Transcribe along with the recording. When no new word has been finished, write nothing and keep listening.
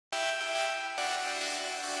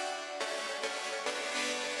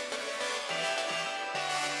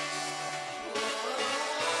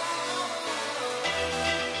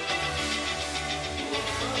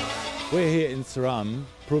We're here in Citroën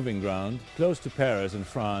Proving Ground, close to Paris in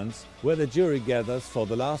France, where the jury gathers for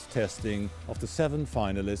the last testing of the 7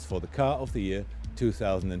 finalists for the Car of the Year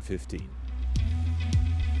 2015.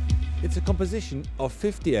 It's a composition of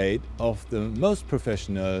 58 of the most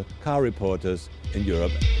professional car reporters in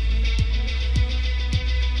Europe.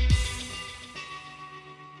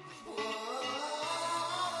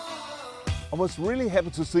 I was really happy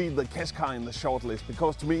to see the Qashqai in the shortlist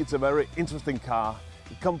because to me it's a very interesting car.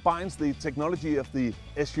 It combines the technology of the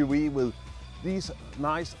SUV with these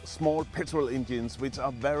nice small petrol engines which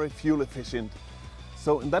are very fuel efficient.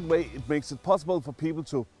 So in that way it makes it possible for people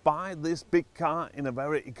to buy this big car in a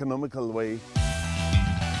very economical way.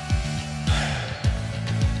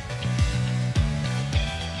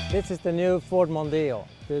 This is the new Ford Mondeo.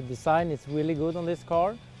 The design is really good on this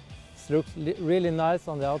car. It looks really nice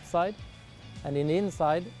on the outside. And in the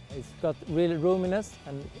inside, it's got real roominess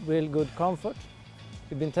and real good comfort.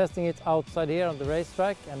 We've been testing it outside here on the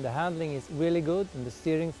racetrack, and the handling is really good and the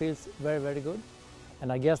steering feels very, very good.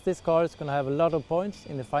 And I guess this car is going to have a lot of points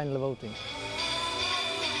in the final voting.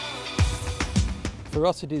 For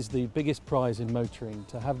us, it is the biggest prize in motoring.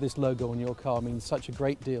 To have this logo on your car means such a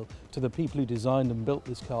great deal to the people who designed and built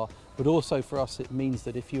this car, but also for us it means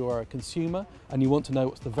that if you are a consumer and you want to know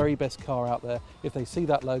what's the very best car out there, if they see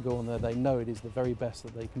that logo on there, they know it is the very best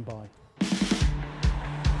that they can buy.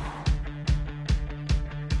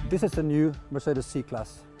 This is the new Mercedes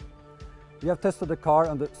C-Class. We have tested the car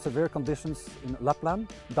under severe conditions in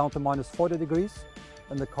Lapland, down to -40 degrees,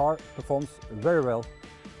 and the car performs very well.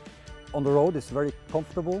 On the road it's very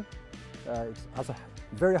comfortable, it has a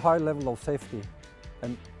very high level of safety,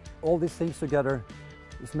 and all these things together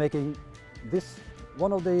is making this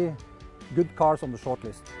one of the good cars on the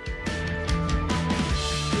shortlist.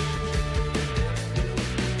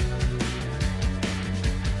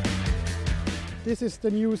 This is the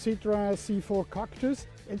new Citroën C4 Cactus.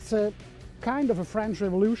 It's a kind of a French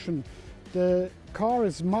Revolution. The car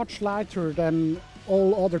is much lighter than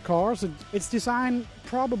all other cars. Its design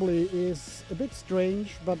probably is a bit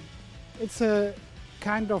strange, but it's a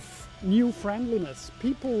kind of new friendliness.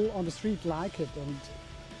 People on the street like it, and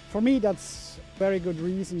for me that's a very good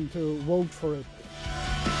reason to vote for it.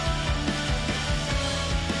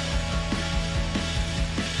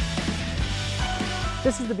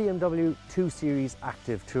 This is the BMW 2 Series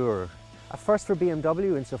Active Tourer. A first for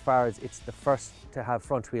BMW insofar as it's the first to have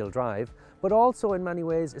front-wheel drive, but also in many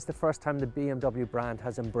ways it's the first time the BMW brand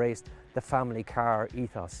has embraced the family car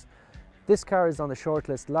ethos. This car is on the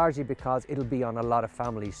shortlist largely because it'll be on a lot of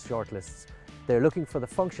families' shortlists. They're looking for the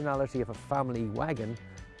functionality of a family wagon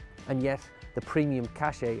and yet the premium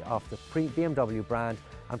cachet of the BMW brand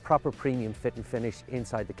and proper premium fit and finish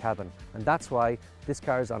inside the cabin. And that's why this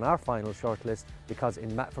car is on our final shortlist, because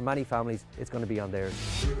for many families it's going to be on theirs.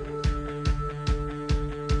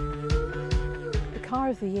 Car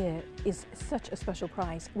of the Year is such a special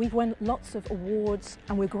prize. We've won lots of awards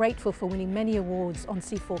and we're grateful for winning many awards on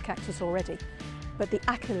C4 Cactus already. But the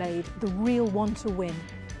accolade, the real one to win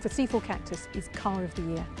for C4 Cactus is Car of the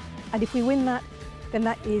Year. And if we win that, then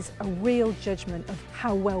that is a real judgment of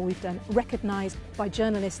how well we've done, recognised by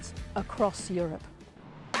journalists across Europe.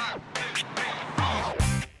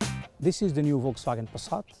 This is the new Volkswagen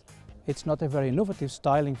Passat. It's not a very innovative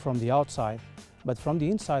styling from the outside, but from the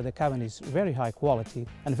inside the cabin is very high quality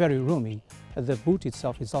and very roomy. The boot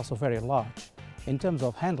itself is also very large. In terms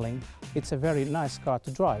of handling, it's a very nice car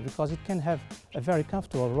to drive because it can have a very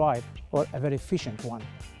comfortable ride or a very efficient one.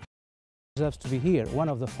 It deserves to be here, one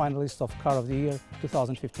of the finalists of Car of the Year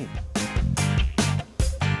 2015.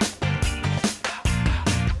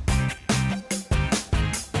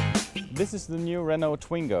 This is the new Renault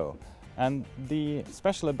Twingo, and the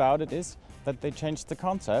special about it is that they changed the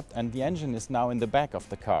concept and the engine is now in the back of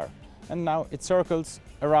the car. And now it circles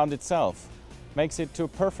around itself, makes it to a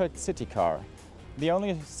perfect city car. The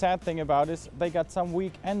only sad thing about it is they got some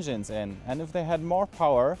weak engines in, and if they had more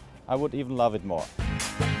power, I would even love it more.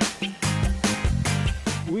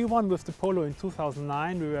 We won with the Polo in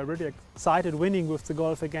 2009, we were really excited winning with the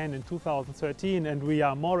Golf again in 2013, and we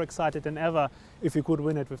are more excited than ever if we could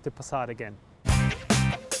win it with the Passat again.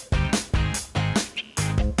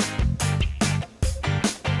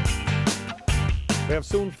 We have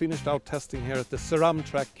soon finished our testing here at the Citroën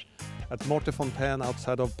track at Mortefontaine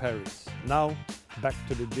outside of Paris. Now back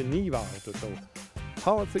to the Geneva Auto Show.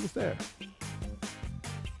 How are things there?